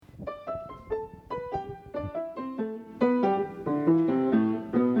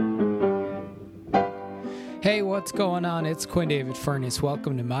Hey, what's going on? It's Quinn David Furness.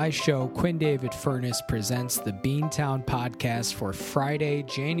 Welcome to my show. Quinn David Furness presents the Beantown Podcast for Friday,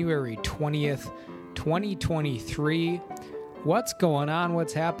 January 20th, 2023. What's going on?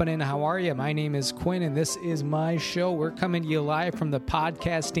 What's happening? How are you? My name is Quinn, and this is my show. We're coming to you live from the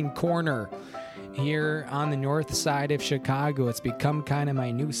podcasting corner here on the north side of Chicago. It's become kind of my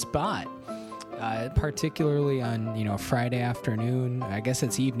new spot. Particularly on, Friday afternoon. I guess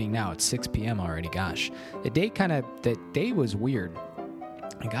it's evening now. It's 6 p.m. already. Gosh. The day was weird.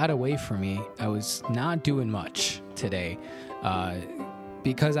 It got away from me. I was not doing much today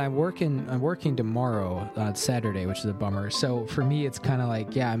because I'm working tomorrow on Saturday, which is a bummer. So for me, it's kind of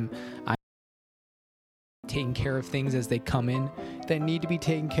like, I'm taking care of things as they come in that need to be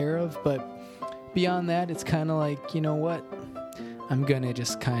taken care of. But beyond that, it's kind of like, you know what? I'm going to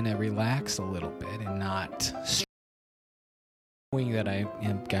just kind of relax a little bit and not knowing that I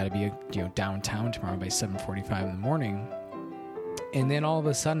have got to be downtown tomorrow by 7:45 in the morning. And then all of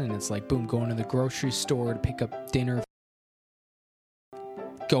a sudden it's like, boom, going to the grocery store to pick up dinner,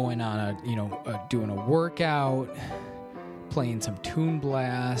 going on doing a workout, playing some Toon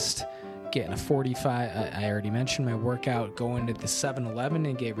Blast, getting a 45. I already mentioned my workout, going to the 7-Eleven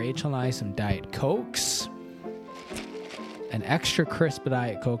and get Rachel and I some Diet Cokes. An extra crisp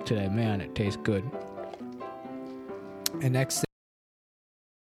Diet Coke today. Man, it tastes good. And next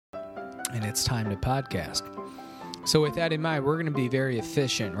thing, and it's time to podcast. So with that in mind, we're going to be very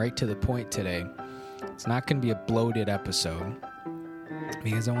efficient, right to the point today. It's not going to be a bloated episode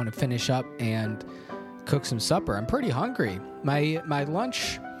because I want to finish up and cook some supper. I'm pretty hungry. My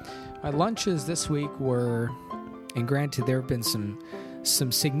lunches this week were, and granted there have been some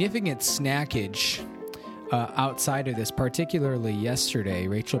significant snackage outside of this, particularly yesterday.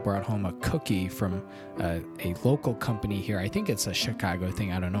 Rachel brought home a cookie from a local company here. I think it's a Chicago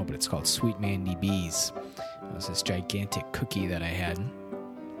thing. I don't know, but it's called Sweet Mandy Bees. It was this gigantic cookie that I had.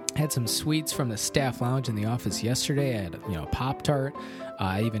 Had some sweets from the staff lounge in the office yesterday. I had a Pop-Tart.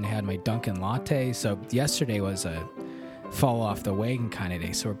 I even had my Dunkin' Latte. So yesterday was a fall off the wagon kind of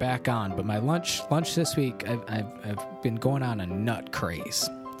day. So we're back on. But my lunch this week, I've been going on a nut craze.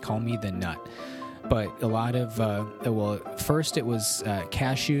 Call me the nut. But a lot of, first it was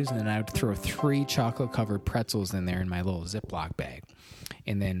cashews, and then I would throw 3 chocolate-covered pretzels in there in my little Ziploc bag.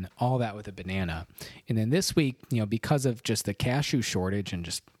 And then all that with a banana. And then this week, because of just the cashew shortage and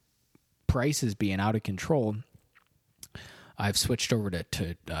just prices being out of control, I've switched over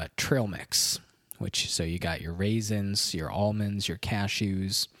to trail mix, so you got your raisins, your almonds, your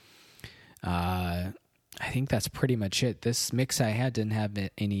cashews. I think that's pretty much it. This mix I had didn't have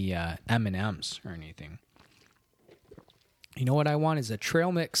any M&Ms or anything. You know what I want is a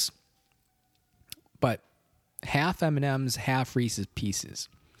trail mix, but half M&Ms, half Reese's Pieces.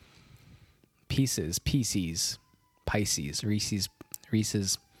 Reese's Pisces.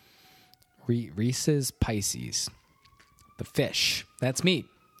 The fish. That's me.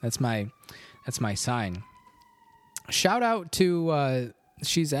 That's my sign. Shout out to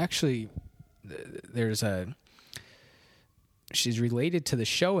she's actually she's related to the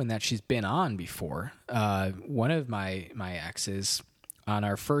show in that she's been on before. One of my exes on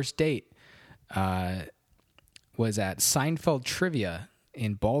our first date was at Seinfeld Trivia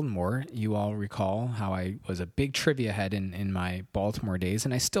in Baltimore. You all recall how I was a big trivia head in my Baltimore days,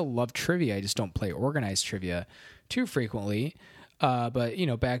 and I still love trivia. I just don't play organized trivia too frequently. But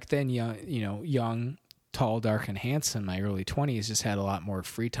back then, young, tall, dark, and handsome, my early 20s, just had a lot more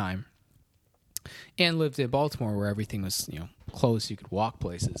free time. And lived in Baltimore where everything was, closed, you could walk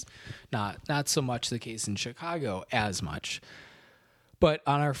places. Not so much the case in Chicago as much. But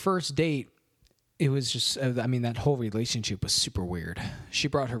on our first date, it was just, that whole relationship was super weird. She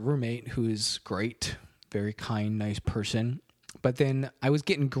brought her roommate, who is great, very kind, nice person. But then I was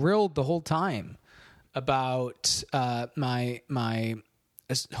getting grilled the whole time about my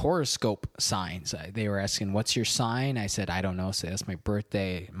horoscope signs. They were asking, what's your sign? I said, I don't know. So that's my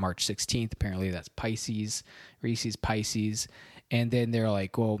birthday, March 16th. Apparently that's Pisces, Reese's Pisces. And then they're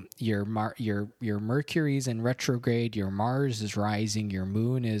like, well, your Mercury's in retrograde, your Mars is rising, your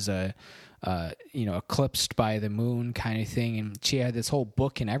moon is eclipsed by the moon kind of thing. And she had this whole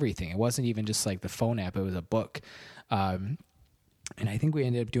book and everything. It wasn't even just like the phone app. It was a book. And I think we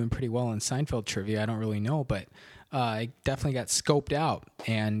ended up doing pretty well in Seinfeld trivia. I don't really know, but I definitely got scoped out.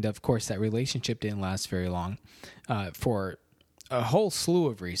 And, of course, that relationship didn't last very long for a whole slew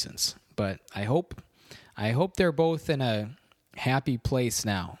of reasons. But I hope they're both in a happy place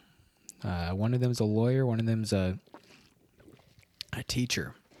now. One of them's a lawyer. One of them's a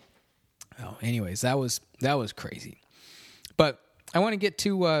teacher. Oh, anyways, that was crazy. But I want to get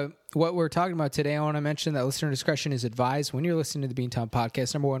to what we're talking about today, I want to mention that listener discretion is advised when you're listening to the Beantown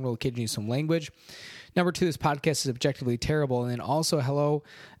podcast. Number one, we'll occasionally use some language. Number two, this podcast is objectively terrible. And then also, hello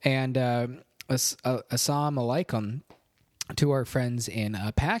and assalamu alaikum to our friends in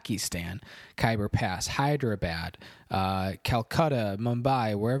Pakistan, Khyber Pass, Hyderabad, Calcutta,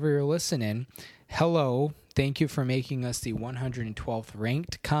 Mumbai, wherever you're listening. Hello. Thank you for making us the 112th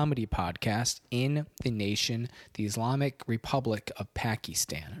ranked comedy podcast in the nation, the Islamic Republic of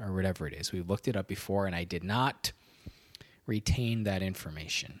Pakistan, or whatever it is. We looked it up before, and I did not retain that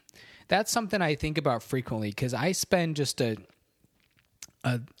information. That's something I think about frequently because I spend just a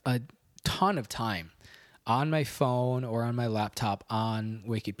ton of time on my phone or on my laptop on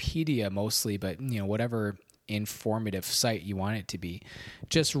Wikipedia mostly, but whatever informative site you want it to be,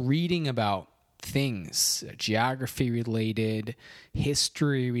 just reading about things, geography related,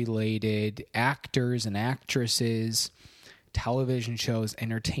 history related, actors and actresses, television shows,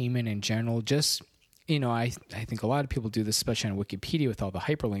 entertainment in general. Just, I think a lot of people do this, especially on Wikipedia with all the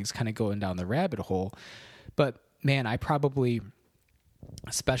hyperlinks, kind of going down the rabbit hole. But man, I probably,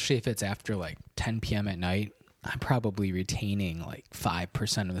 especially if it's after like 10 p.m. at night, I'm probably retaining like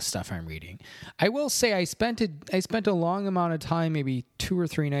 5% of the stuff I'm reading. I will say I spent a long amount of time, maybe 2 or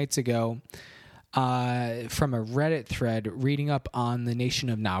 3 nights ago, from a Reddit thread reading up on the nation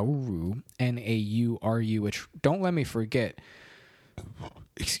of Nauru, Nauru, which don't let me forget.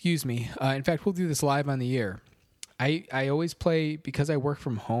 Excuse me. In fact, we'll do this live on the air. I always play, because I work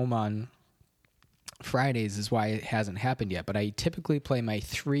from home on Fridays is why it hasn't happened yet, but I typically play my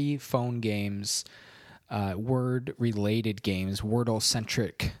 3 phone games, word-related games,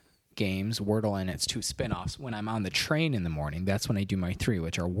 Wordle-centric games, Wordle and its 2 spinoffs. When I'm on the train in the morning, that's when I do my 3,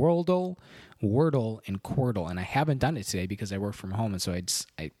 which are Wordle, and Quordle. And I haven't done it today because I work from home, and so I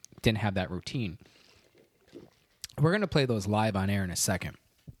didn't have that routine. We're going to play those live on air in a second.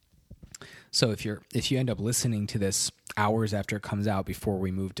 So if you end up listening to this hours after it comes out before we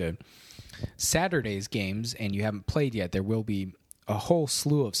move to Saturday's games and you haven't played yet, there will be a whole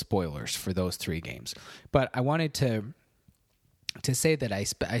slew of spoilers for those 3 games. But I wanted to say that I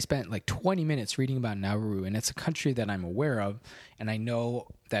spent like 20 minutes reading about Nauru, and it's a country that I'm aware of, and I know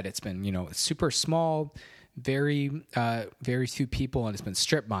that it's been, it's super small, very few people, and it's been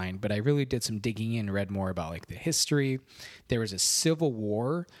strip mined, but I really did some digging in and read more about like the history. There was a civil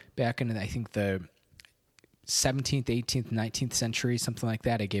war back in, I think, the 17th, 18th, 19th century, something like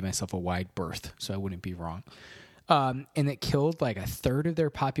that. I gave myself a wide berth, so I wouldn't be wrong. And it killed like a third of their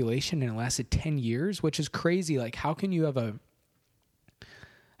population, and it lasted 10 years, which is crazy. Like, how can you have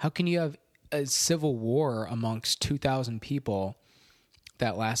a civil war amongst 2,000 people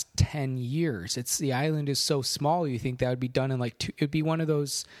that lasts 10 years? The island is so small. You think that would be done in like it would be one of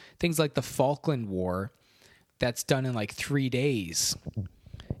those things like the Falkland War that's done in like 3 days,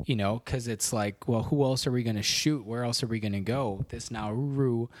 because it's like, well, who else are we going to shoot? Where else are we going to go? This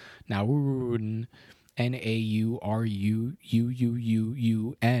Nauru, N-A-U-R-U-U-U-N,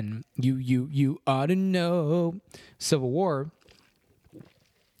 you ought to know, civil war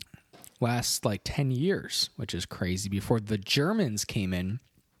lasts like 10 years, which is crazy, before the Germans came in.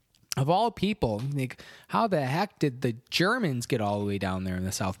 Of all people, like, how the heck did the Germans get all the way down there in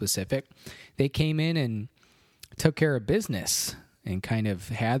the South Pacific? They came in and took care of business and kind of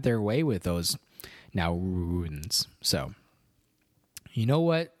had their way with those Nauruans. So, you know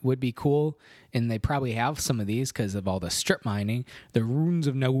what would be cool? And they probably have some of these because of all the strip mining. The Ruins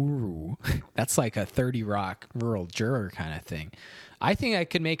of Nauru. That's like a 30 Rock rural juror kind of thing. I think I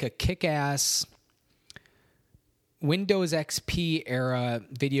could make a kick-ass Windows XP era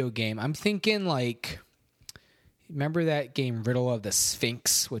video game. I'm thinking like, remember that game Riddle of the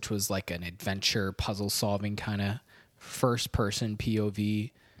Sphinx, which was like an adventure puzzle-solving kind of first-person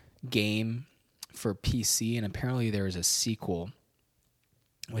POV game for PC, and apparently there was a sequel,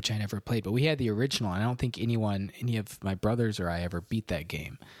 which I never played, but we had the original, and I don't think any of my brothers or I ever beat that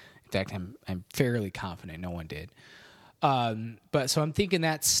game. In fact, I'm fairly confident no one did. But so I'm thinking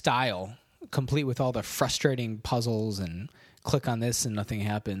that style, complete with all the frustrating puzzles and click on this and nothing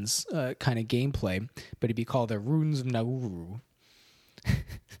happens kind of gameplay, but it'd be called the Ruins of Nauru.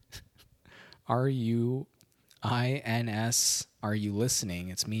 R-U-I-N-S, are you listening?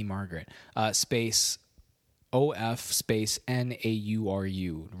 It's me, Margaret. Space O-F space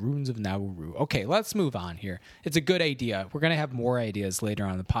N-A-U-R-U, Ruins of Nauru. Okay, let's move on here. It's a good idea. We're going to have more ideas later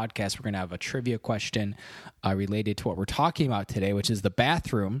on in the podcast. We're going to have a trivia question related to what we're talking about today, which is the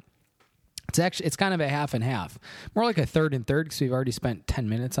bathroom. It's kind of a half and half. More like a third and third, because we've already spent 10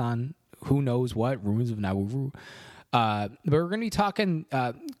 minutes on who knows what, Ruins of Nauru. But we're going to be talking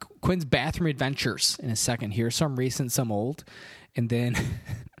Quinn's bathroom adventures in a second here. Some recent, some old. And then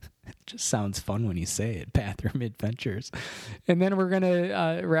It just sounds fun when you say it, Bathroom Adventures. And then we're going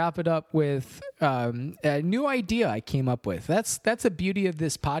to wrap it up with a new idea I came up with. That's the beauty of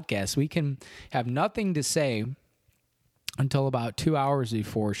this podcast. We can have nothing to say until about 2 hours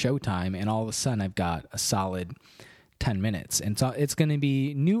before showtime, and all of a sudden I've got a solid 10 minutes. And so it's going to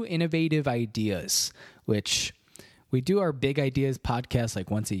be new innovative ideas, which we do our big ideas podcast like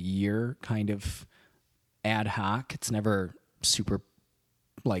once a year, kind of ad hoc. It's never super,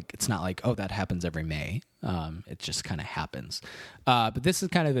 like, it's not like, oh, that happens every May. It just kind of happens. But this is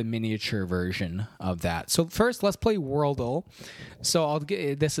kind of a miniature version of that. So first, let's play Wordle. So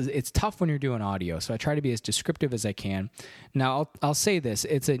it's tough when you're doing audio, so I try to be as descriptive as I can. Now, I'll say this.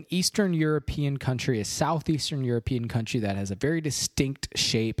 It's an Eastern European country, a Southeastern European country that has a very distinct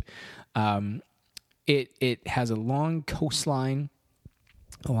shape. It has a long coastline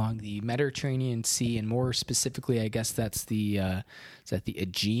along the Mediterranean Sea, and more specifically, I guess that's the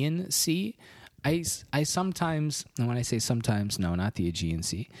Aegean Sea. I sometimes, and when I say sometimes, no, not the Aegean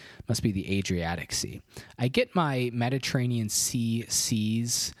Sea, must be the Adriatic Sea. I get my Mediterranean Sea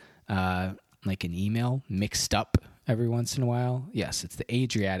seas, like an email, mixed up every once in a while. Yes, it's the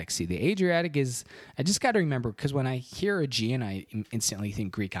Adriatic Sea. The Adriatic is, I just got to remember, because when I hear Aegean, I instantly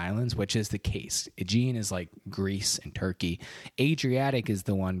think Greek islands, which is the case. Aegean is like Greece and Turkey. Adriatic is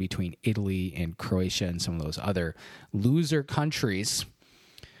the one between Italy and Croatia and some of those other loser countries.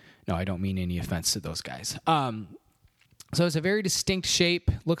 No, I don't mean any offense to those guys. So it's a very distinct shape.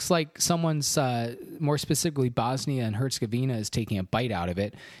 Looks like someone's, more specifically Bosnia and Herzegovina, is taking a bite out of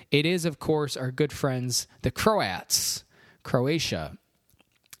it. It is, of course, our good friends, the Croats, Croatia.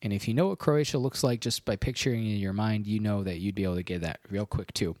 And if you know what Croatia looks like just by picturing it in your mind, you know that you'd be able to get that real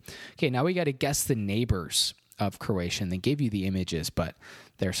quick too. Okay, now we got to guess the neighbors of Croatia. And they give you the images, but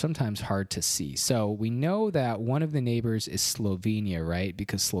they're sometimes hard to see. So we know that one of the neighbors is Slovenia, right?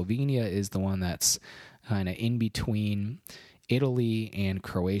 Because Slovenia is the one that's kind of in between Italy and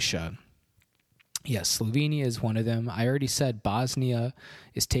Croatia. Yes, Slovenia is one of them. I already said Bosnia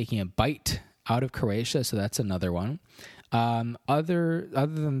is taking a bite out of Croatia, so that's another one. Other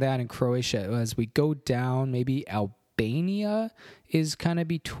than that, in Croatia, as we go down, maybe Albania is kind of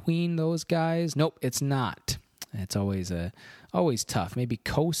between those guys. Nope, it's not. It's always tough. Maybe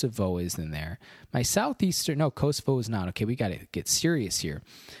Kosovo is in there. My southeastern, no, Kosovo is not. Okay, we got to get serious here.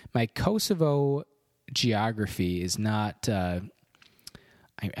 My Kosovo geography is not, I'm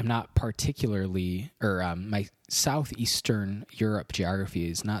not particularly, or my southeastern Europe geography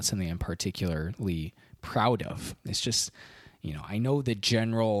is not something I'm particularly proud of. It's just, I know the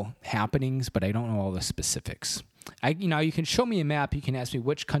general happenings, but I don't know all the specifics. You can show me a map. You can ask me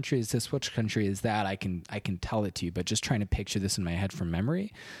which country is this, which country is that. I can tell it to you, but just trying to picture this in my head from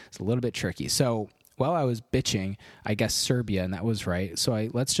memory, it's a little bit tricky. So while I was bitching, I guessed Serbia, and that was right. So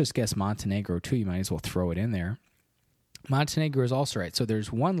let's just guess Montenegro too. You might as well throw it in there. Montenegro is also right. So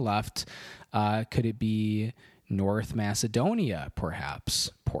there's one left. Could it be North Macedonia,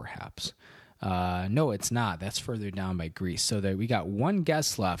 perhaps? No, it's not. That's further down by Greece. So we got one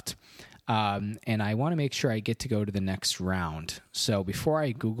guess left. And I want to make sure I get to go to the next round. So before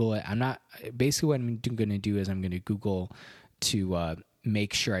I Google it, basically what I'm going to do is I'm going to Google to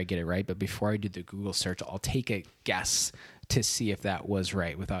make sure I get it right. But before I do the Google search, I'll take a guess to see if that was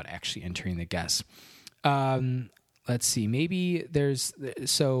right without actually entering the guess. Let's see. Maybe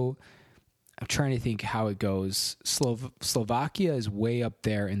so I'm trying to think how it goes. Slovakia is way up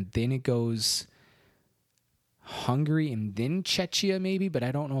there, and then it goes Hungary and then Czechia maybe, but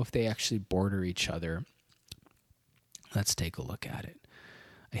I don't know if they actually border each other. Let's take a look at it.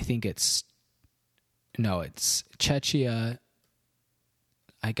 I think it's Czechia.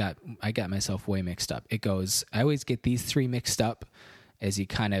 I got myself way mixed up. It goes, I always get these three mixed up as you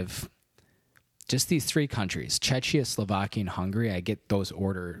kind of, just these three countries, Czechia, Slovakia, and Hungary, I get those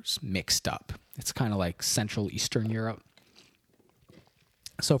orders mixed up. It's kind of like Central Eastern Europe.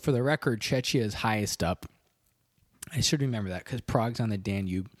 So for the record, Czechia is highest up. I should remember that because Prague's on the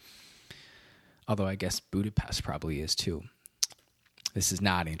Danube, although I guess Budapest probably is too. This is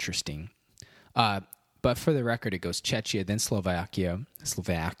not interesting. But for the record, it goes Czechia, then Slovakia,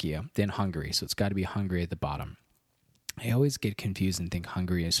 then Hungary. So it's got to be Hungary at the bottom. I always get confused and think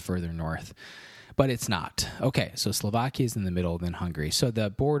Hungary is further north, but it's not. Okay, so Slovakia is in the middle, then Hungary. So the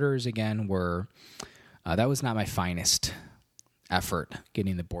borders, again, were, that was not my finest effort,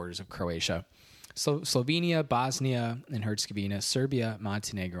 getting the borders of Croatia. So Slovenia, Bosnia and Herzegovina, Serbia,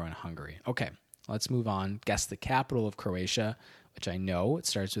 Montenegro, and Hungary. Okay, let's move on. Guess the capital of Croatia, which I know. It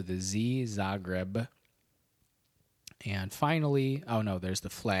starts with a Z, Zagreb. And finally, there's the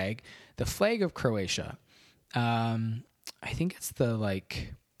flag. The flag of Croatia. I think it's the,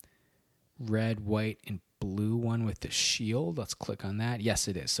 red, white, and blue one with the shield. Let's click on that. Yes,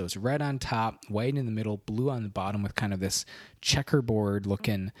 it is. So it's red on top, white in the middle, blue on the bottom with kind of this checkerboard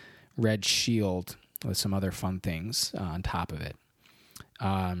looking red shield with some other fun things on top of it.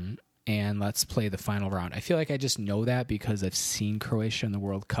 And let's play the final round. I feel like I just know that because I've seen Croatia in the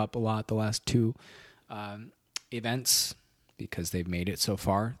World Cup a lot the last two events, because they've made it so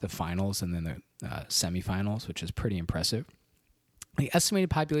far, the finals and then the semifinals, which is pretty impressive. The estimated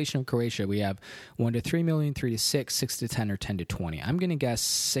population of Croatia, we have 1 to 3 million, 3 to 6, 6 to 10, or 10 to 20. I'm going to guess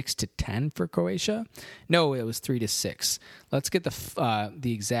 6 to 10 for Croatia. No, it was 3 to 6. Let's get the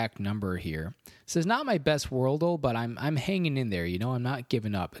exact number here. This is not my best worldle, but I'm hanging in there. You know, I'm not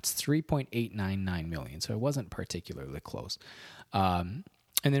giving up. It's 3.899 million, so it wasn't particularly close.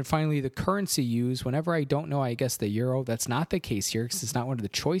 And then finally, the currency used. Whenever I don't know, I guess the euro. That's not the case here because it's not one of the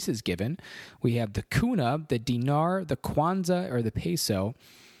choices given. We have the kuna, the dinar, the kwanza, or the peso.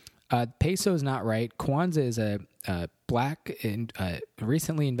 Peso is not right. Kwanza is a black and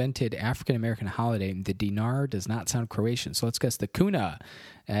recently invented African-American holiday. The dinar does not sound Croatian. So let's guess the kuna.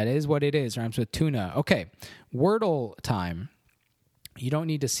 That is what it is. Rhymes with tuna. Okay, Wordle time. You don't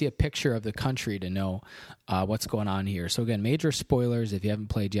need to see a picture of the country to know what's going on here. So again, major spoilers if you haven't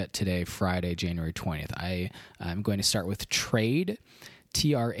played yet today, Friday, January 20th. I'm going to start with trade,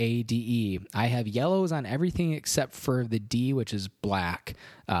 Trade. I have yellows on everything except for the D, which is black.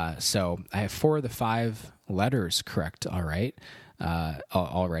 So I have 4 of the 5 letters correct, all right,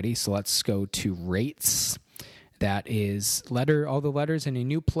 already. So let's go to rates. That is all the letters in a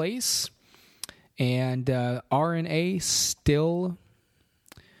new place. And R and A still...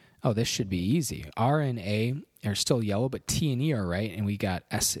 Oh, this should be easy. R and A are still yellow, but T and E are right, and we got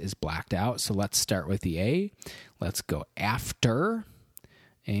S is blacked out. So let's start with the A. Let's go after,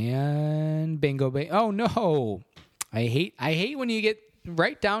 and bingo, bingo. Oh no! I hate when you get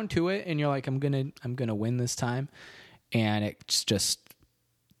right down to it, and you're like, I'm gonna win this time, and it's just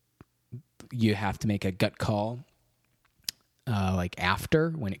you have to make a gut call, like after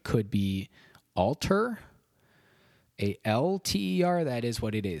when it could be alter. ALTER, that is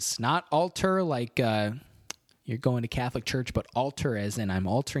what it is. Not alter like you're going to Catholic church, but alter as in I'm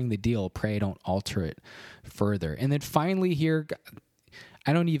altering the deal. Pray don't alter it further. And then finally here,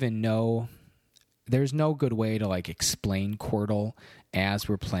 I don't even know. There's no good way to like explain Quordle as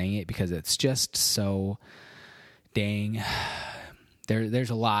we're playing it because it's just so dang. There's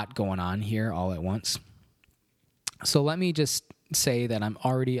a lot going on here all at once. So let me just say that I'm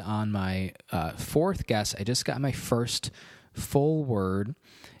already on my 4th guess. I just got my first full word,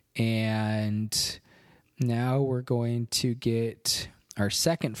 and now we're going to get our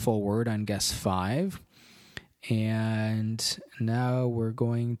second full word on guess 5, and now we're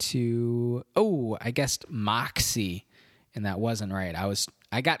going to... Oh, I guessed moxie, and that wasn't right.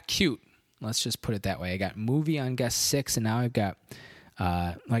 I got cute. Let's just put it that way. I got movie on guess 6, and now I've got...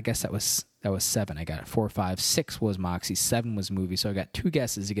 I guess that was 7. I got 4, 5, 6 was moxie, 7 was movie. So I got 2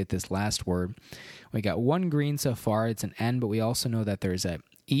 guesses to get this last word. We got 1 green so far. It's an N, but we also know that there's a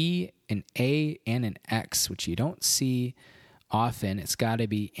E, an A, and an X, which you don't see often. It's got to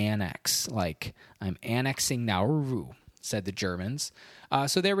be annex, like I'm annexing Nauru, said the Germans.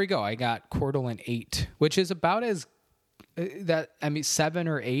 So there we go. I got Quordle an 8, which is about as 7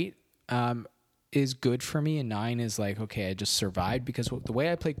 or 8. Is good for me, and 9 is like, okay, I just survived, because the way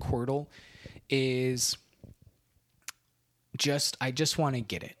I play Quordle is I just want to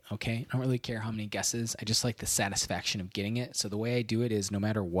get it, okay? I don't really care how many guesses. I just like the satisfaction of getting it. So the way I do it is no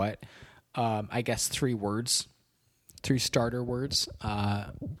matter what, I guess 3 words, 3 starter words,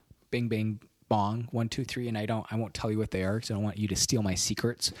 bing, bang, bong, 1, 2, 3, and I won't tell you what they are because I don't want you to steal my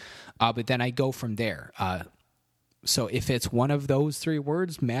secrets. But then I go from there. So if it's one of those 3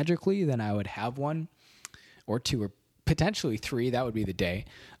 words magically, then I would have 1 or 2 or potentially 3. That would be the day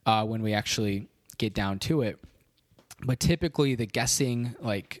when we actually get down to it. But typically the guessing,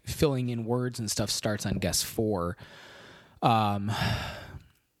 like filling in words and stuff, starts on guess 4. So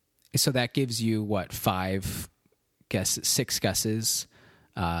that gives you, 6 guesses?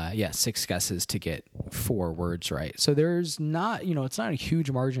 6 guesses to get 4 words right. So there's not, it's not a huge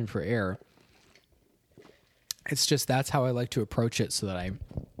margin for error. It's just that's how I like to approach it, so that I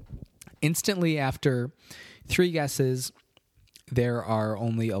instantly, after 3 guesses, there are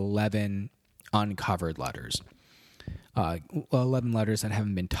only 11 uncovered letters. 11 letters that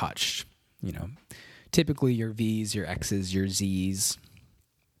haven't been touched. Typically your V's, your X's, your Z's.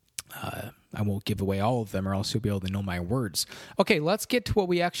 I won't give away all of them, or else you'll be able to know my words. Okay, let's get to what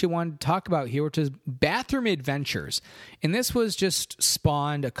we actually wanted to talk about here, which is bathroom adventures. And this was just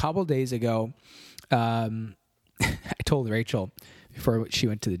spawned a couple days ago. I told Rachel, before she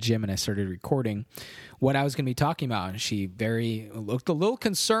went to the gym and I started recording what I was going to be talking about. And she looked a little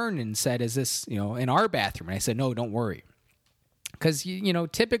concerned and said, is this, in our bathroom? And I said, no, don't worry. Because,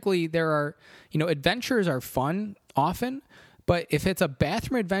 typically there are, adventures are fun often, but if it's a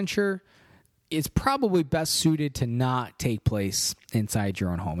bathroom adventure, it's probably best suited to not take place inside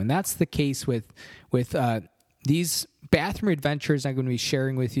your own home. And that's the case with these bathroom adventures I'm going to be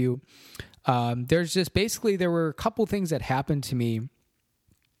sharing with you. There were a couple things that happened to me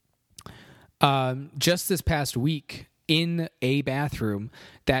just this past week in a bathroom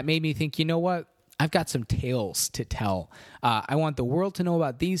that made me think, you know what? I've got some tales to tell. I want the world to know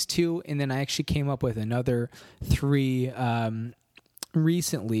about these two, and then I actually came up with another 3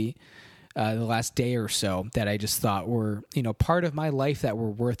 recently, the last day or so, that I just thought were, part of my life that were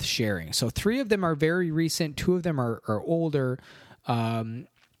worth sharing. So 3 of them are very recent. 2 of them are older. And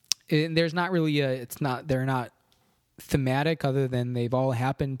there's not really they're not thematic other than they've all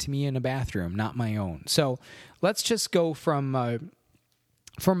happened to me in a bathroom, not my own. So let's just go from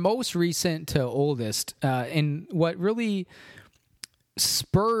most recent to oldest. And what really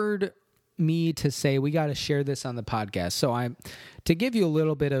spurred me to say, we got to share this on the podcast. So to give you a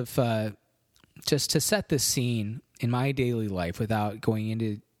little bit of, just to set the scene in my daily life without going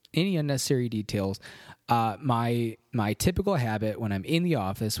into any unnecessary details, my typical habit when I'm in the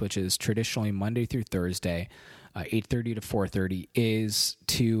office, which is traditionally Monday through Thursday, 8:30 to 4:30, is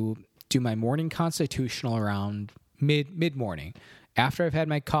to do my morning constitutional around mid-morning. After I've had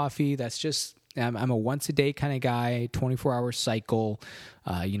my coffee, that's just, I'm a once a day kind of guy, 24-hour cycle,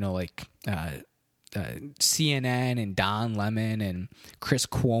 CNN and Don Lemon and Chris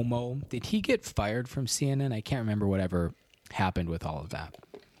Cuomo. Did he get fired from CNN? I can't remember whatever happened with all of that.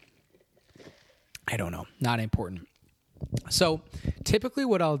 I don't know. Not important. So typically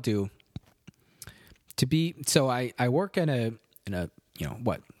what I'll do I work in a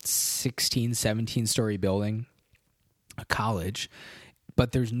 16, 17 story building, a college,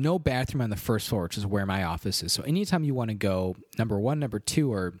 but there's no bathroom on the first floor, which is where my office is. So anytime you want to go, number 1, number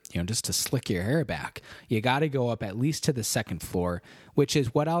 2, or, just to slick your hair back, you got to go up at least to the second floor, which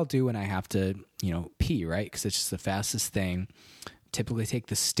is what I'll do when I have to, pee, right? Because it's just the fastest thing. Typically take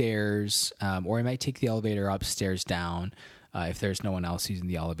the stairs, or I might take the elevator upstairs down, if there's no one else using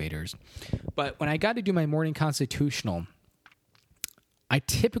the elevators. But when I got to do my morning constitutional, I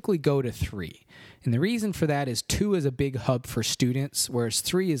typically go to 3. And the reason for that is 2 is a big hub for students, whereas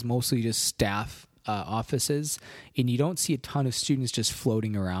 3 is mostly just staff offices, and you don't see a ton of students just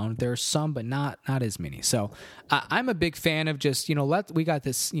floating around. There are some, but not as many. So I'm a big fan of just, we got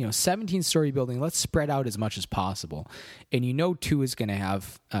this, 17-story building. Let's spread out as much as possible. And 2 is going to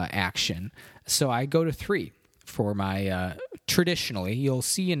have action. So I go to 3 for my, traditionally, you'll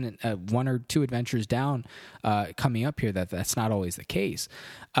see in 1 or 2 adventures down coming up here that's not always the case,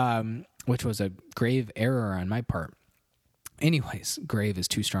 which was a grave error on my part. Anyways, grave is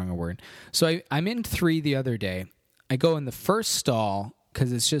too strong a word. So I'm in 3 the other day. I go in the first stall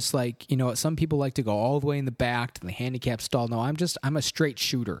because it's just like, some people like to go all the way in the back to the handicap stall. No, I'm a straight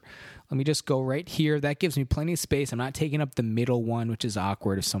shooter. Let me just go right here. That gives me plenty of space. I'm not taking up the middle one, which is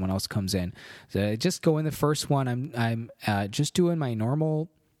awkward if someone else comes in. So I just go in the first one. I'm just doing my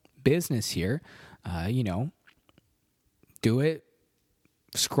normal business here. Do it.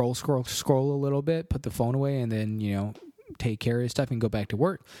 Scroll a little bit, put the phone away, and then, take care of your stuff and go back to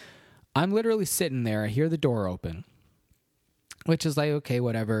work. I'm literally sitting there. I hear the door open, which is like, okay,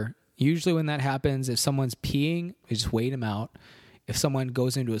 whatever. Usually when that happens, if someone's peeing, I just wait them out. If someone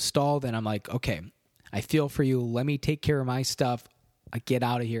goes into a stall, then I'm like, okay, I feel for you. Let me take care of my stuff. I get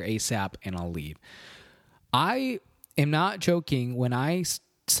out of here ASAP and I'll leave. I am not joking when I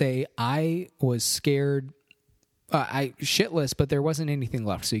say I was scared, shitless, but there wasn't anything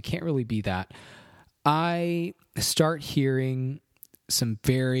left. So you can't really be that. I start hearing some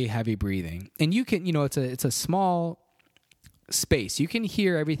very heavy breathing, and you can, it's a small space. You can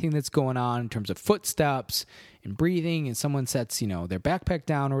hear everything that's going on in terms of footsteps and breathing, and someone sets, their backpack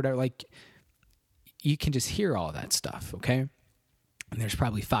down or whatever. Like, you can just hear all that stuff. Okay. And there's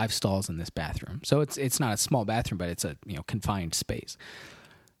probably 5 stalls in this bathroom. So it's not a small bathroom, but it's a, confined space.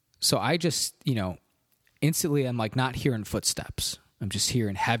 So I just, instantly I'm like not hearing footsteps. I'm just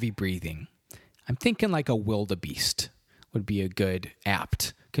hearing heavy breathing. I'm thinking like a wildebeest would be a good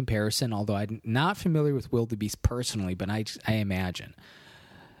apt comparison, although I'm not familiar with wildebeest personally, but I imagine.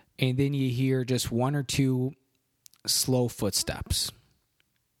 And then you hear just 1 or 2 slow footsteps,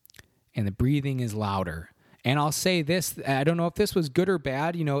 and the breathing is louder. And I'll say this, I don't know if this was good or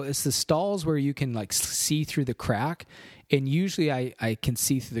bad. It's the stalls where you can like see through the crack, and usually I can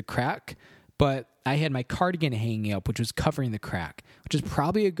see through the crack, but I had my cardigan hanging up, which was covering the crack, which is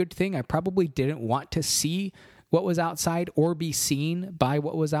probably a good thing. I probably didn't want to see what was outside or be seen by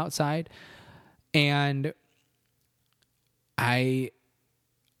what was outside. And now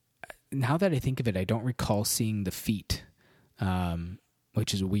that I think of it, I don't recall seeing the feet,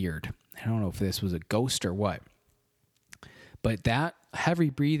 which is weird. I don't know if this was a ghost or what. But that heavy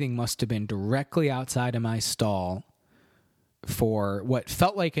breathing must have been directly outside of my stall for what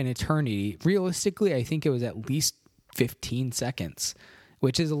felt like an eternity. Realistically, I think it was at least 15 seconds,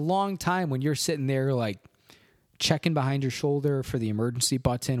 which is a long time when you're sitting there like checking behind your shoulder for the emergency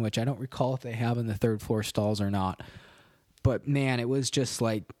button, which I don't recall if they have in the third floor stalls or not. But man, it was just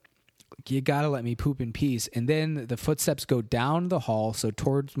like, you got to let me poop in peace. And then the footsteps go down the hall, so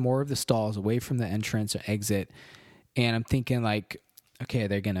towards more of the stalls, away from the entrance or exit. And I'm thinking like, okay,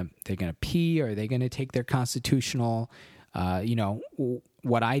 they're gonna pee, or are they gonna take their constitutional?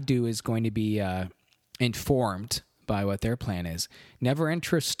 What I do is going to be informed by what their plan is. Never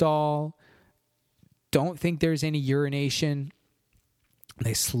enter a stall. Don't think there's any urination.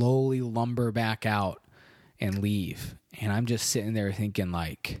 They slowly lumber back out and leave. And I'm just sitting there thinking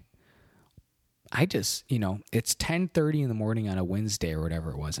like, it's 10:30 in the morning on a Wednesday or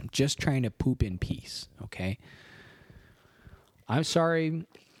whatever it was. I'm just trying to poop in peace, okay? I'm sorry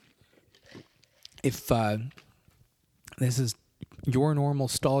if this is your normal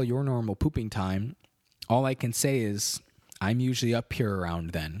stall, your normal pooping time. All I can say is I'm usually up here around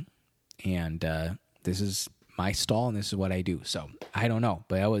then. And this is my stall, and this is what I do. So I don't know,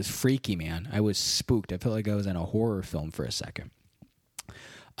 but I was freaky, man. I was spooked. I felt like I was in a horror film for a second.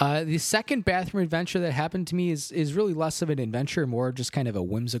 The second bathroom adventure that happened to me is really less of an adventure, more just kind of a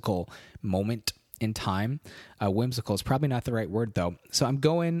whimsical moment in time. Whimsical is probably not the right word, though. So I'm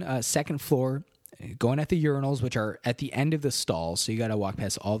going second floor, going at the urinals, which are at the end of the stalls. So you got to walk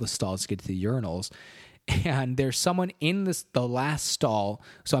past all the stalls to get to the urinals. And there's someone in the last stall.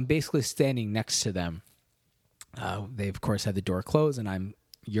 So I'm basically standing next to them. They, of course, have the door closed, and I'm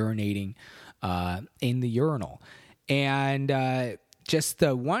urinating in the urinal. And just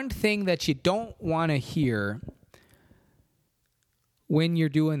the one thing that you don't want to hear when you're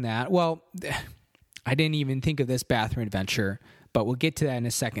doing that, well, I didn't even think of this bathroom adventure, but we'll get to that in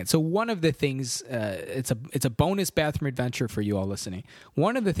a second. So one of the things, it's a bonus bathroom adventure for you all listening.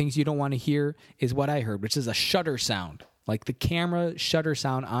 One of the things you don't want to hear is what I heard, which is a shutter sound, like the camera shutter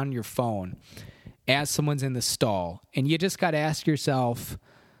sound on your phone as someone's in the stall. And you just got to ask yourself,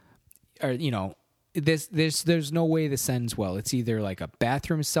 there's no way this ends well. It's either like a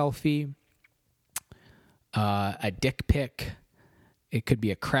bathroom selfie, a dick pic. It could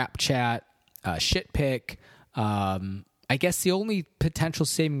be a crap chat, a shit pic. I guess the only potential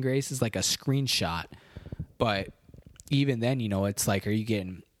saving grace is like a screenshot. But even then, it's like, are you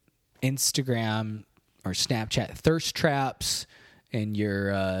getting Instagram or Snapchat thirst traps and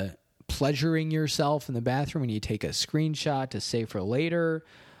you're pleasuring yourself in the bathroom when you take a screenshot to save for later?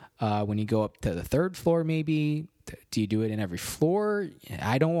 When you go up to the third floor, maybe? Do you do it in every floor?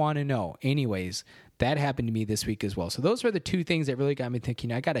 I don't want to know. Anyways, that happened to me this week as well. So those are the two things that really got me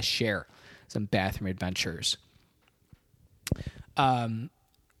thinking, I got to share some bathroom adventures. And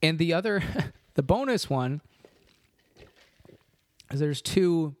the other, the bonus one, is there's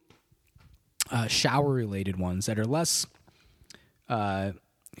two shower-related ones that are less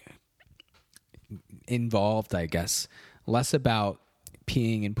involved, I guess. Less about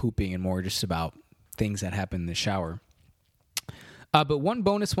peeing and pooping and more just about things that happen in the shower. But one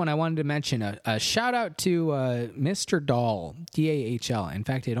bonus one I wanted to mention, a shout out to Mr. Dahl, D-A-H-L. In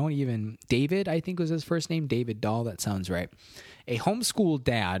fact, David, I think was his first name, David Dahl, that sounds right. A homeschool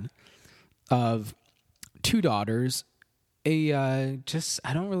dad of two daughters. I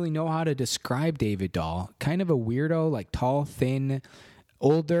don't really know how to describe David Dahl. Kind of a weirdo, like tall, thin,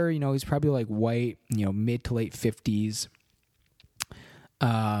 older, he's probably like white, mid to late 50s.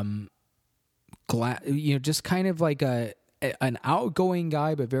 Just kind of like an outgoing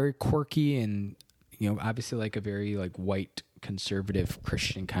guy, but very quirky and, obviously like a very like white conservative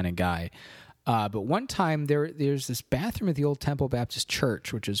Christian kind of guy. But one time there's this bathroom at the old Temple Baptist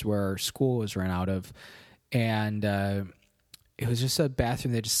Church, which is where our school was run out of. And, it was just a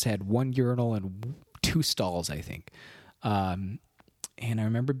bathroom that just had one urinal and two stalls, I think. And I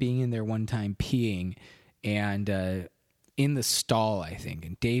remember being in there one time peeing and, in the stall, I think,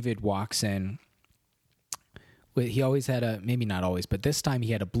 and David walks in. He always had maybe not always, but this time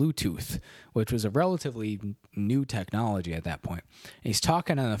he had a Bluetooth, which was a relatively new technology at that point. And he's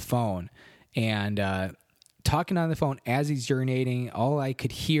talking on the phone, and talking on the phone as he's urinating. All I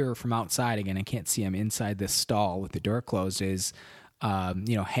could hear from outside, again, I can't see him inside this stall with the door closed, is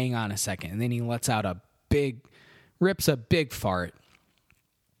hang on a second. And then he lets out rips a big fart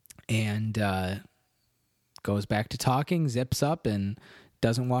and goes back to talking, zips up and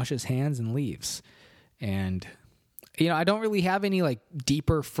doesn't wash his hands and leaves. And, I don't really have any like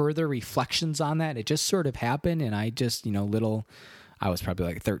deeper, further reflections on that. It just sort of happened. And I just, I was probably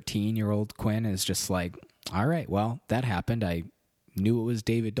like 13-year-old Quinn is just like, all right, well, that happened. I knew it was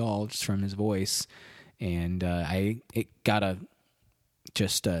David Dahl just from his voice. And it got a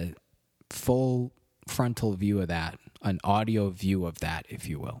full frontal view of that, an audio view of that, if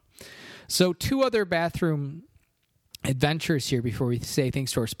you will. So 2 other bathroom adventures here before we say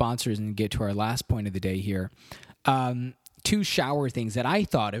thanks to our sponsors and get to our last point of the day here. 2 shower things that I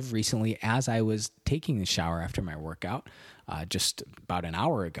thought of recently as I was taking the shower after my workout just about an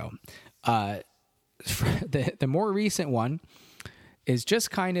hour ago. The more recent one is just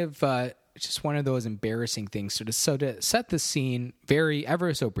kind of just one of those embarrassing things. So to set the scene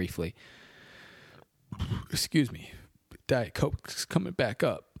ever so briefly, excuse me, Diet Coke's coming back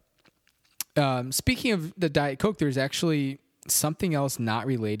up. Speaking of the Diet Coke, there's actually something else not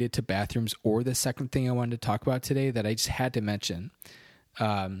related to bathrooms or the second thing I wanted to talk about today that I just had to mention.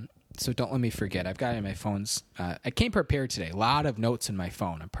 So don't let me forget. I've got it in my phones. I came prepared today. A lot of notes in my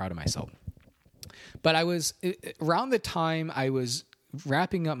phone. I'm proud of myself. But I was around the time I was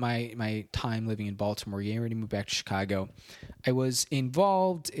wrapping up my time living in Baltimore, getting ready to move back to Chicago. I was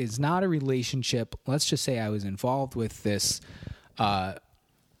involved. It's not a relationship. Let's just say I was involved with this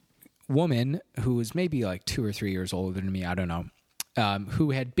woman who was maybe like 2 or 3 years older than me. I don't know.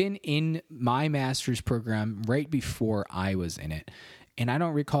 Who had been in my master's program right before I was in it. And I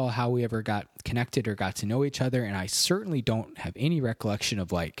don't recall how we ever got connected or got to know each other. And I certainly don't have any recollection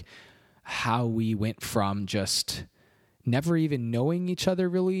of like how we went from just never even knowing each other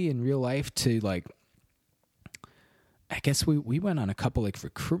really in real life to like, I guess we went on a couple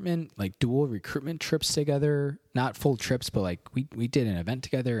like dual recruitment trips together, not full trips, but like we did an event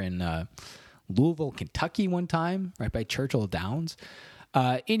together in Louisville, Kentucky one time, right by Churchill Downs.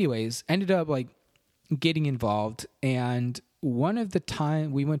 Anyways, ended up like getting involved. And one of the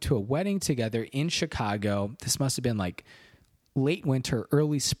time we went to a wedding together in Chicago, this must have been like late winter,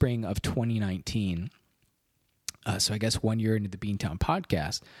 early spring of 2019. So I guess 1 year into the Beantown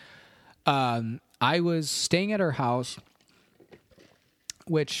podcast. I was staying at her house,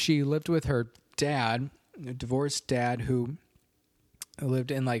 which she lived with her dad, a divorced dad who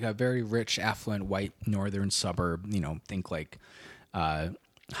lived in like a very rich, affluent, white northern suburb, think like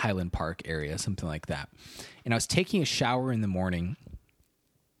Highland Park area, something like that. And I was taking a shower in the morning,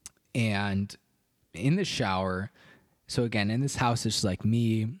 and in the shower, so again, in this house, it's like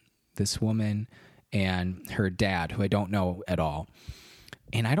me, this woman, and her dad, who I don't know at all.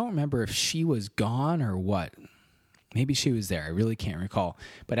 And I don't remember if she was gone or what. Maybe she was there. I really can't recall.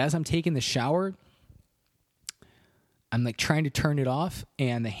 But as I'm taking the shower, I'm like trying to turn it off,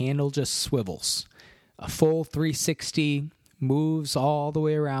 and the handle just swivels. A full 360, moves all the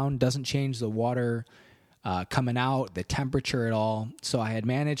way around, doesn't change the water coming out, the temperature at all. So I had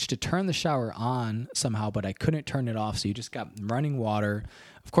managed to turn the shower on somehow, but I couldn't turn it off. So you just got running water.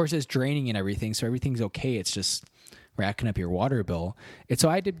 Of course, it's draining and everything, so everything's okay. It's just racking up your water bill. And so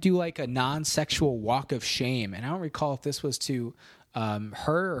I had to do like a non-sexual walk of shame. And I don't recall if this was to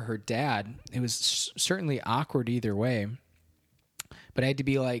her or her dad. It was certainly awkward either way. But I had to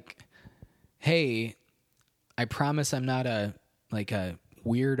be like, hey, I promise I'm not a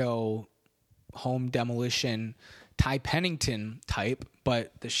weirdo home demolition Ty Pennington type,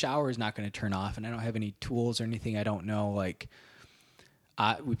 but the shower is not going to turn off, and I don't have any tools or anything. I don't know,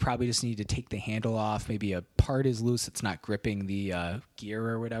 we probably just need to take the handle off. Maybe a part is loose. It's not gripping the gear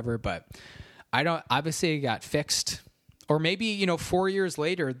or whatever, but obviously it got fixed. Or maybe, 4 years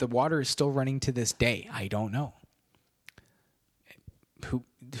later, the water is still running to this day. I don't know.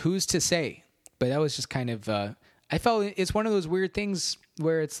 Who's to say? But that was just kind of, I felt it's one of those weird things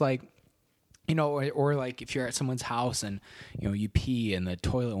where it's like, or like if you're at someone's house and, you pee and the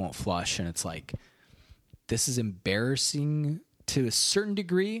toilet won't flush, and it's like, this is embarrassing to a certain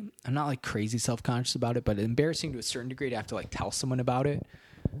degree. I'm not like crazy self-conscious about it, but embarrassing to a certain degree to have to like tell someone about it.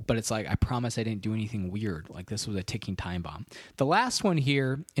 But it's like, I promise I didn't do anything weird. Like this was a ticking time bomb. The last one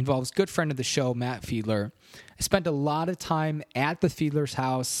here involves good friend of the show, Matt Fiedler. I spent a lot of time at the Fiedler's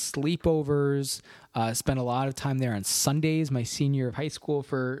house, sleepovers, spent a lot of time there on Sundays, my senior year of high school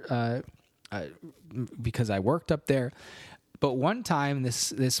because I worked up there. But one time,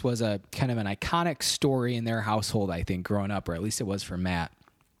 this was a kind of an iconic story in their household, I think, growing up, or at least it was for Matt.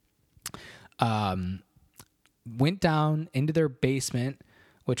 Went down into their basement,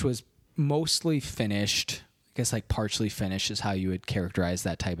 which was mostly finished. guess like partially finished is how you would characterize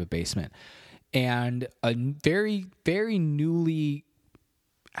that type of basement. And a very, very newly,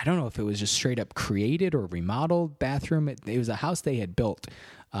 I don't know if it was just straight up created or remodeled bathroom. It was a house they had built,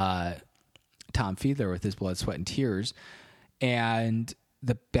 Tom Fiedler with his blood, sweat, and tears. And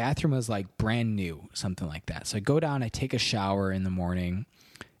the bathroom was like brand new, something like that. So I go down, I take a shower in the morning,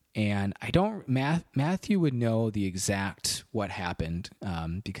 and Matthew would know the exact what happened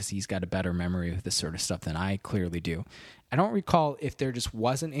because he's got a better memory of this sort of stuff than I clearly do. I don't recall if there just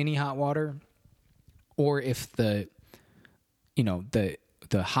wasn't any hot water or if the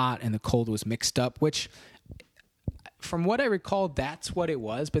hot and the cold was mixed up, which from what I recall, that's what it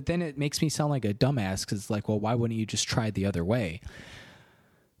was. But then it makes me sound like a dumbass because it's like, well, why wouldn't you just try the other way?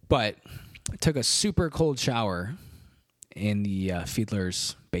 But I took a super cold shower in the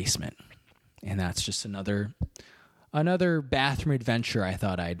Fiedler's basement. And that's just another bathroom adventure I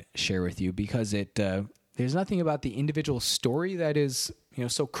thought I'd share with you because there's nothing about the individual story that is,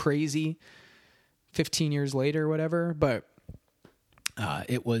 so crazy 15 years later or whatever, but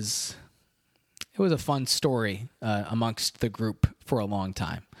it was a fun story amongst the group for a long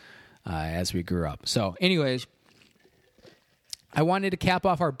time as we grew up. So anyways, I wanted to cap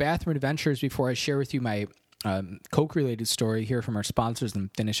off our bathroom adventures before I share with you my Coke-related story, hear from our sponsors, and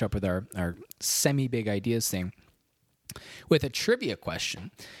finish up with our semi-big ideas thing with a trivia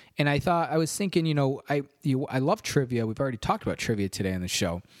question. And I was thinking, I love trivia. We've already talked about trivia today on the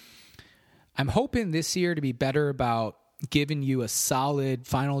show. I'm hoping this year to be better about giving you a solid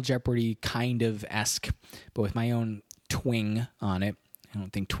Final Jeopardy kind of esque, but with my own twing on it. I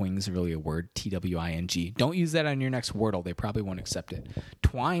don't think twing's really a word, Twing. Don't use that on your next Wordle. They probably won't accept it.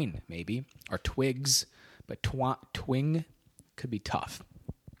 Twine, maybe, or twigs, but twing could be tough.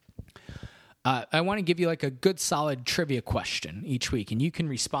 I want to give you like a good solid trivia question each week, and you can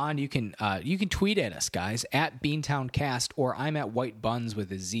respond. You can tweet at us, guys, at BeantownCast, or I'm at White Buns with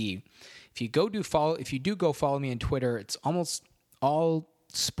a Z. If you do go follow me on Twitter, it's almost all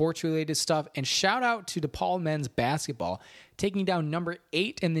sports related stuff. And shout out to DePaul men's basketball taking down number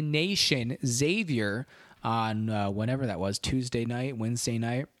 8 in the nation, Xavier, on whenever that was, Wednesday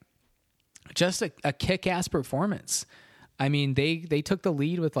night. Just a kick-ass performance. I mean, they took the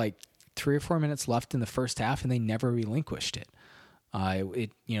lead with like 3 or 4 minutes left in the first half, and they never relinquished it. They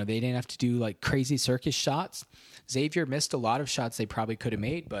didn't have to do like crazy circus shots. Xavier missed a lot of shots they probably could have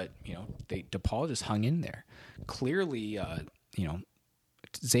made, but DePaul just hung in there. Clearly,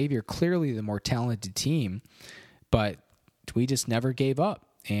 Xavier clearly the more talented team, but we just never gave up.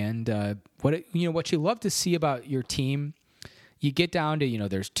 And what you love to see about your team, you get down to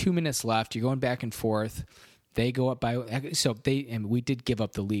there's 2 minutes left, you're going back and forth. They go up by and we did give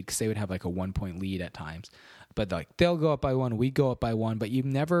up the lead because they would have like a 1 point lead at times. But like they'll go up by 1, we go up by 1, but you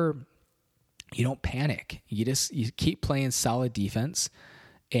don't panic. You keep playing solid defense,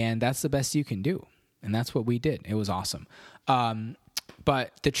 and that's the best you can do. And that's what we did. It was awesome.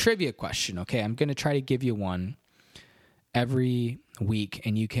 But the trivia question, okay, I'm going to try to give you one every week,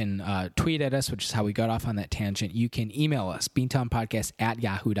 and you can tweet at us, which is how we got off on that tangent. You can email us,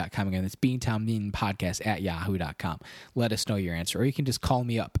 beantownpodcast@yahoo.com. Again, that's beantownpodcast@yahoo.com. Let us know your answer, or you can just call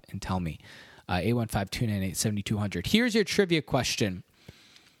me up and tell me. 815-298-7200. Here's your trivia question.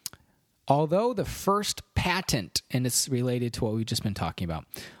 Although the first patent, and it's related to what we've just been talking about,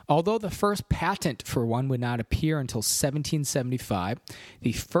 although the first patent for one would not appear until 1775,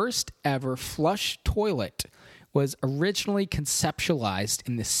 the first ever flush toilet was originally conceptualized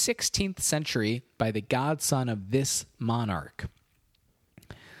in the 16th century by the godson of this monarch.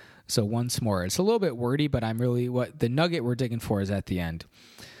 So once more, it's a little bit wordy, but what the nugget we're digging for is at the end.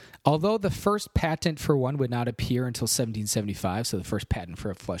 Although the first patent for one would not appear until 1775, so the first patent for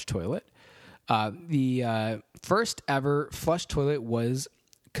a flush toilet, the first ever flush toilet was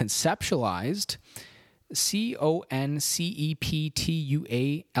conceptualized,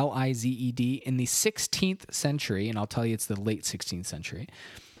 conceptualized, in the 16th century, and I'll tell you it's the late 16th century,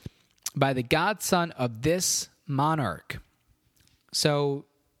 by the godson of this monarch. So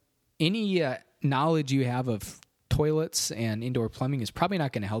any knowledge you have of toilets and indoor plumbing is probably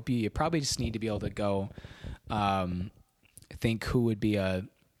not going to help you. You probably just need to be able to go think who would be a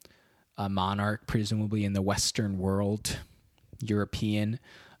monarch, presumably in the Western world, European,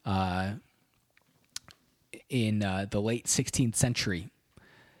 in the late 16th century.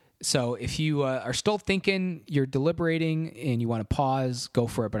 So if you are still thinking, you're deliberating, and you want to pause, go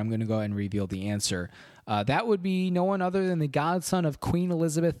for it, but I'm going to go ahead and reveal the answer. That would be no one other than the godson of Queen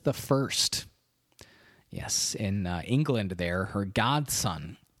Elizabeth I. Yes, in England there, her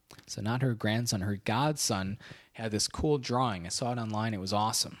godson. So not her grandson, her godson had this cool drawing. I saw it online. It was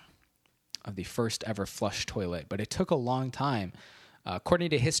awesome. of the first ever flush toilet, but it took a long time,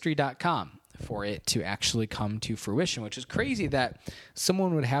 according to History.com, for it to actually come to fruition, which is crazy that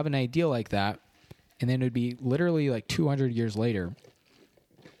someone would have an idea like that, and then it would be literally like 200 years later,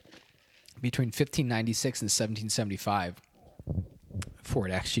 between 1596 and 1775, for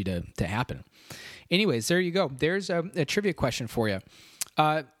it actually to happen. Anyways, there you go. There's a trivia question for you.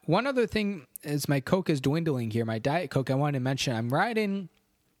 One other thing, as my Coke is dwindling here, my Diet Coke, I wanted to mention, I'm riding.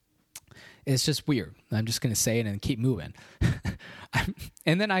 It's just weird. I'm just going to say it and keep moving.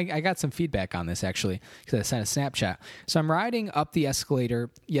 And then I got some feedback on this, actually, because I sent a Snapchat. So I'm riding up the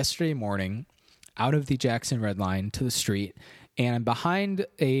escalator yesterday morning out of the Jackson Red Line to the street, and I'm behind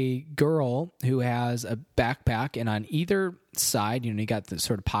a girl who has a backpack, and on either side, you got the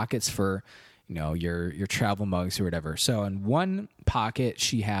sort of pockets for, your travel mugs or whatever. So in one pocket,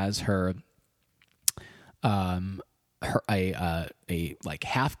 she has her like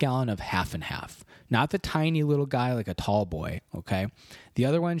half gallon of half and half, not the tiny little guy like a tall boy. Okay, the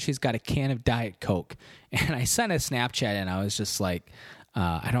other one, she's got a can of Diet Coke, and I sent a Snapchat, and I was just like,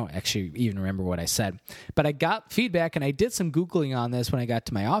 I don't actually even remember what I said, but I got feedback, and I did some Googling on this when I got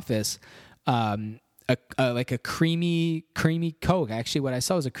to my office. Like a creamy Coke. Actually, what I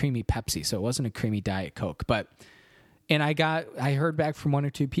saw was a creamy Pepsi, so it wasn't a creamy Diet Coke. And I heard back from one or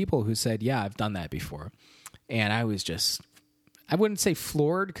two people who said, yeah, I've done that before. And I was just, I wouldn't say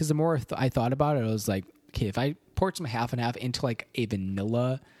floored, because the more I thought about it, I was like, okay, if I poured some half and half into like a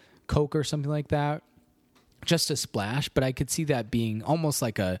vanilla Coke or something like that, just a splash, but I could see that being almost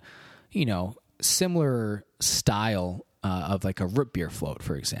like a, similar style of like a root beer float,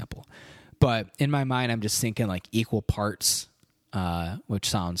 for example. But in my mind, I'm just thinking like equal parts, which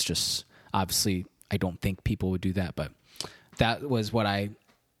sounds just, obviously, I don't think people would do that, but that was what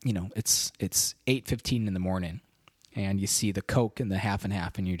it's 8:15 in the morning, and you see the Coke and the half and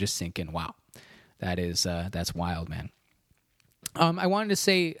half, and you're just thinking, wow, that's wild, man. I wanted to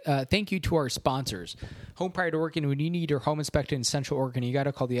say thank you to our sponsors. Home Pride Oregon, when you need your home inspected in Central Oregon, you got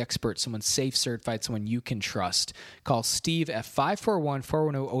to call the expert, someone safe, certified, someone you can trust. Call Steve at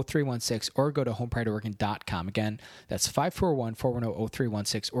 541-410-0316 or go to homeprideoregon.com. Again, that's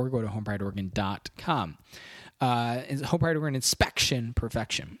 541-410-0316 or go to homeprideoregon.com. Home Pride Oregon Inspection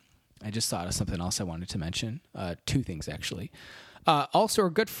Perfection. I just thought of something else I wanted to mention. Two things, actually. Also,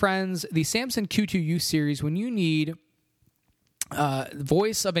 our good friends, the Samson Q2U series, when you need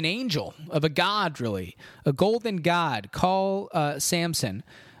voice of an angel, of a god, really, a golden god, call Samson.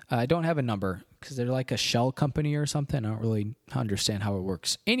 I don't have a number because they're like a shell company or something. I don't really understand how it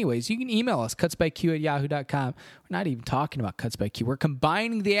works. Anyways, you can email us, cutsbyq@yahoo.com. We're not even talking about Cuts by Q. We're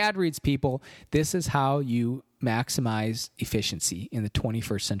combining the ad reads, people. This is how you maximize efficiency in the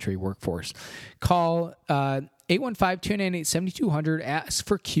 21st century workforce. Call 815-298-7200, ask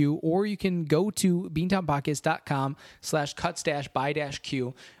for Q, or you can go to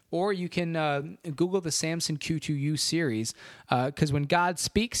beantownpockets.com/cuts-by-q, or you can Google the Samson Q2U series, because when God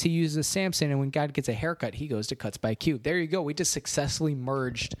speaks, he uses a Samson, and when God gets a haircut, he goes to Cuts by Q. There you go. We just successfully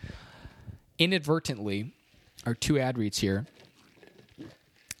merged, inadvertently, our two ad reads here.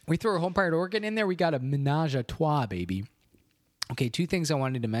 We throw a Home Pride Oregon in there. We got a menage a trois, baby. Okay, two things I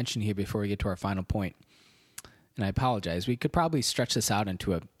wanted to mention here before we get to our final point. And I apologize. We could probably stretch this out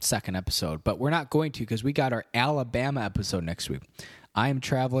into a second episode, but we're not going to, because we got our Alabama episode next week. I am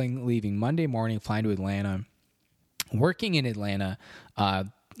traveling, leaving Monday morning, flying to Atlanta, working in Atlanta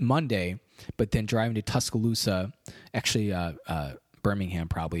Monday, but then driving to Tuscaloosa, actually Birmingham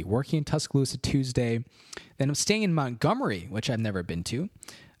probably, working in Tuscaloosa Tuesday. Then I'm staying in Montgomery, which I've never been to,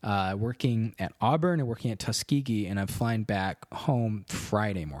 working at Auburn and working at Tuskegee, and I'm flying back home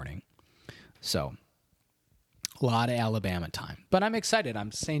Friday morning. So a lot of Alabama time. But I'm excited.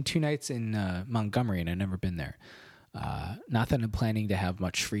 I'm staying 2 nights in Montgomery, and I've never been there. Not that I'm planning to have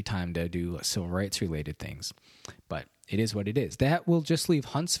much free time to do civil rights related things, but it is what it is. That will just leave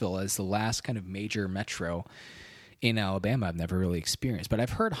Huntsville as the last kind of major metro in Alabama I've never really experienced. But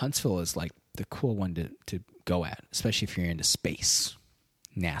I've heard Huntsville is like the cool one to go at, especially if you're into space,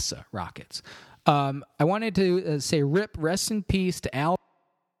 NASA, rockets. I wanted to say rest in peace to Al.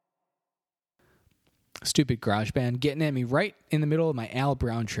 Stupid garage band getting at me right in the middle of my Al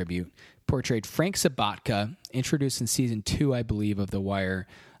Brown tribute. Portrayed Frank Sabatka, introduced in season 2, I believe, of The Wire.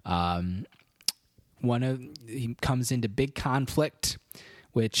 He comes into big conflict,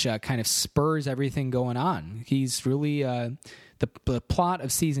 which kind of spurs everything going on. He's really the plot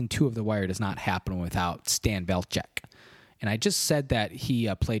of season 2 of The Wire does not happen without Stan Belchek. And I just said that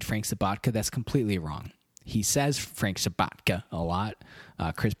he played Frank Sabatka. That's completely wrong. He says Frank Sabatka a lot,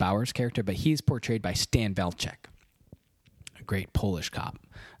 Chris Bauer's character, but he's portrayed by Stan Belchek, a great Polish cop.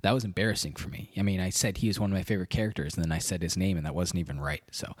 That was embarrassing for me. I mean, I said he is one of my favorite characters, and then I said his name, and that wasn't even right.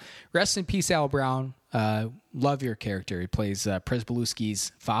 So rest in peace, Al Brown. Love your character. He plays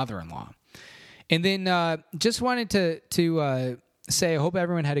Przybylowski's father-in-law. And then just wanted to say I hope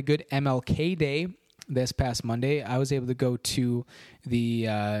everyone had a good MLK Day this past Monday. I was able to go to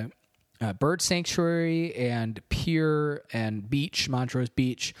the bird sanctuary and pier and beach, Montrose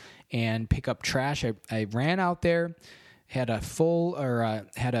Beach, and pick up trash. I ran out there, had a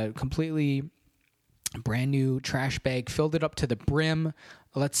completely brand new trash bag, filled it up to the brim.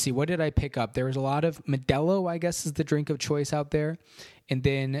 Let's see, what did I pick up? There was a lot of Modelo, I guess is the drink of choice out there. And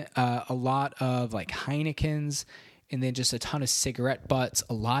then a lot of like Heinekens, and then just a ton of cigarette butts,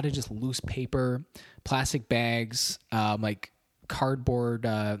 a lot of just loose paper, plastic bags, like cardboard,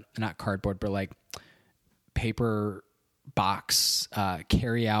 not cardboard, but like paper box,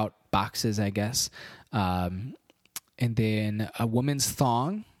 carry out boxes, I guess. And then a woman's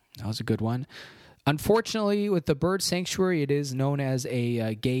thong. That was a good one. Unfortunately, with the bird sanctuary, it is known as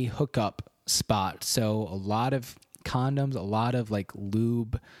a gay hookup spot. So a lot of condoms, a lot of like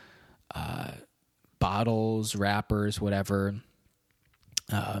lube, bottles, wrappers, whatever.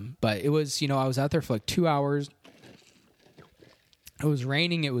 But it was, I was out there for like 2 hours. It was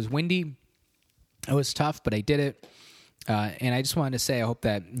raining. It was windy. It was tough, but I did it. And I just wanted to say, I hope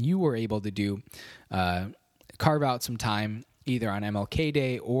that you were able to carve out some time either on MLK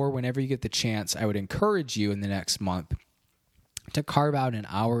Day or whenever you get the chance. I would encourage you in the next month to carve out an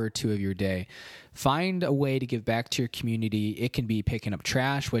hour or two of your day. Find a way to give back to your community. It can be picking up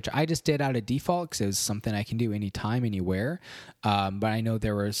trash, which I just did out of default because it was something I can do anytime, anywhere. But I know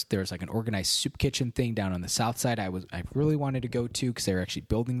there was like an organized soup kitchen thing down on the south side I really wanted to go to because they were actually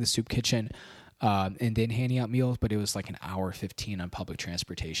building the soup kitchen and then handing out meals, but it was like an hour 15 on public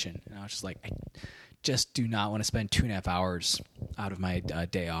transportation. And I was just like, I just do not want to spend 2.5 hours out of my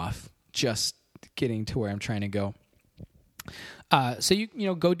day off just getting to where I'm trying to go. So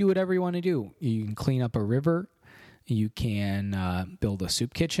you go do whatever you want to do. You can clean up a river. You can build a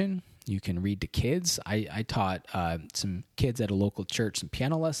soup kitchen. You can read to kids. I taught some kids at a local church some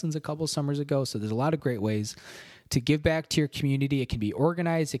piano lessons a couple summers ago. So there's a lot of great ways to give back to your community. It can be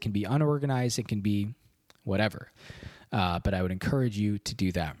organized. It can be unorganized. It can be whatever. But I would encourage you to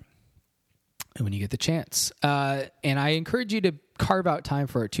do that when you get the chance. And I encourage you to carve out time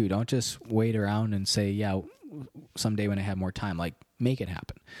for it too. Don't just wait around and say, yeah, someday when I have more time, like make it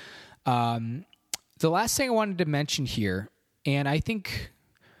happen. The last thing I wanted to mention here, and I think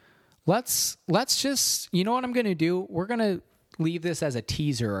let's just, you know what I'm going to do? We're going to leave this as a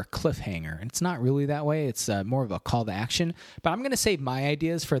teaser or a cliffhanger. And it's not really that way. It's more of a call to action, but I'm going to save my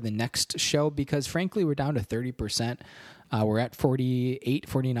ideas for the next show because frankly, we're down to 30%. We're at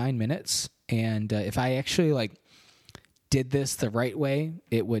 49 minutes. And if I actually did this the right way,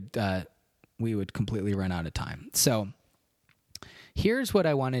 we would completely run out of time. So here's what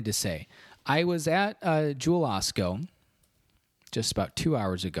I wanted to say. I was at Jewel Osco just about 2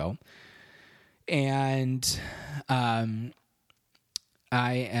 hours ago, and I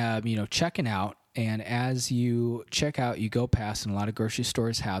am, checking out. And as you check out, you go past, and a lot of grocery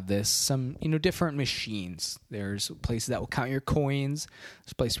stores have some, different machines. There's places that will count your coins.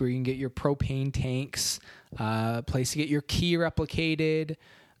 There's a place where you can get your propane tanks, a place to get your key replicated,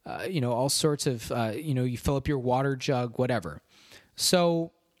 all sorts of, you fill up your water jug, whatever.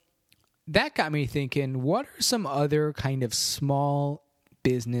 So that got me thinking, what are some other kind of small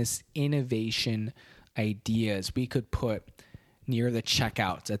business innovation ideas we could put near the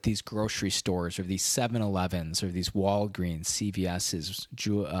checkouts at these grocery stores or these 7-Elevens or these Walgreens, CVS's,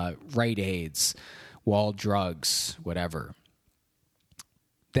 Rite Aids, Wall Drugs, whatever,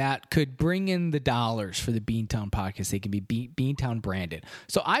 that could bring in the dollars for the Beantown podcast? They can be Beantown branded.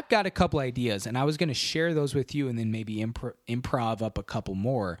 So I've got a couple ideas, and I was going to share those with you and then maybe improv up a couple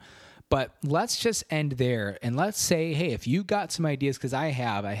more. But let's just end there, and let's say, hey, if you got some ideas, because I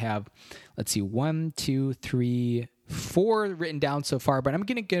have, let's see, 1, 2, 3, 4 written down so far, but I'm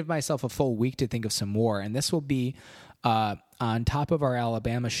going to give myself a full week to think of some more, and this will be on top of our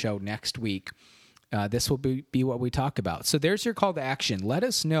Alabama show next week. This will be what we talk about. So there's your call to action. Let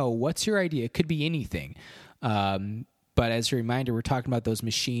us know, what's your idea? It could be anything. But as a reminder, we're talking about those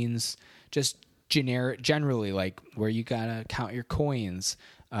machines, just generally, like where you got to count your coins,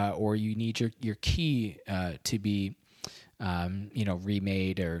 or you need your key to be,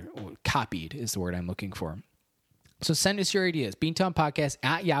 remade or copied is the word I'm looking for. So send us your ideas,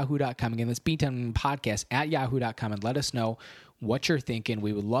 beantownpodcast@yahoo.com. Again, that's beantownpodcast@yahoo.com, and let us know what you're thinking.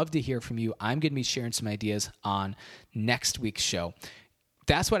 We would love to hear from you. I'm going to be sharing some ideas on next week's show.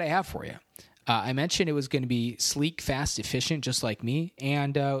 That's what I have for you. I mentioned it was going to be sleek, fast, efficient, just like me.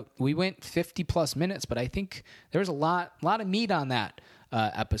 And we went 50 plus minutes, but I think there was a lot of meat on that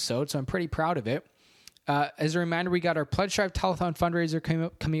episode, so I'm pretty proud of it. As a reminder, we got our Pledge Drive Telethon fundraiser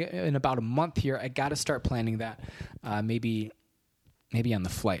coming in about a month here. I got to start planning that. Maybe on the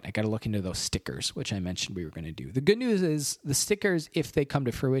flight. I got to look into those stickers, which I mentioned we were going to do. The good news is the stickers, if they come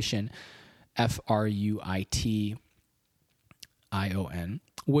to fruition, FRUITION,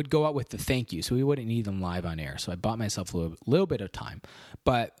 would go out with the thank you, so we wouldn't need them live on air. So I bought myself a little bit of time.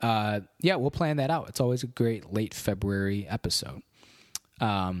 But yeah, we'll plan that out. It's always a great late February episode.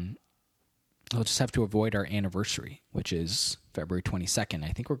 We'll just have to avoid our anniversary, which is February 22nd. I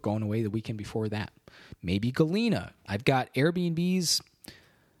think we're going away the weekend before that. Maybe Galena. I've got Airbnb's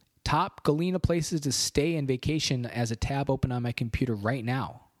top Galena places to stay and vacation as a tab open on my computer right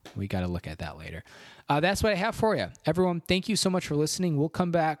now. We got to look at that later. That's what I have for you. Everyone, thank you so much for listening. We'll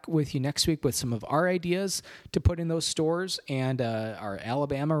come back with you next week with some of our ideas to put in those stores and our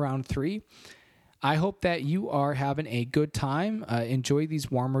Alabama round 3. I hope that you are having a good time. Enjoy these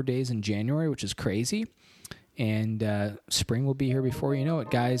warmer days in January, which is crazy. And spring will be here before you know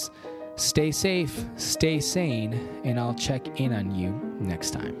it, guys. Stay safe, stay sane, and I'll check in on you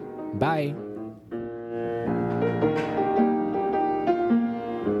next time. Bye.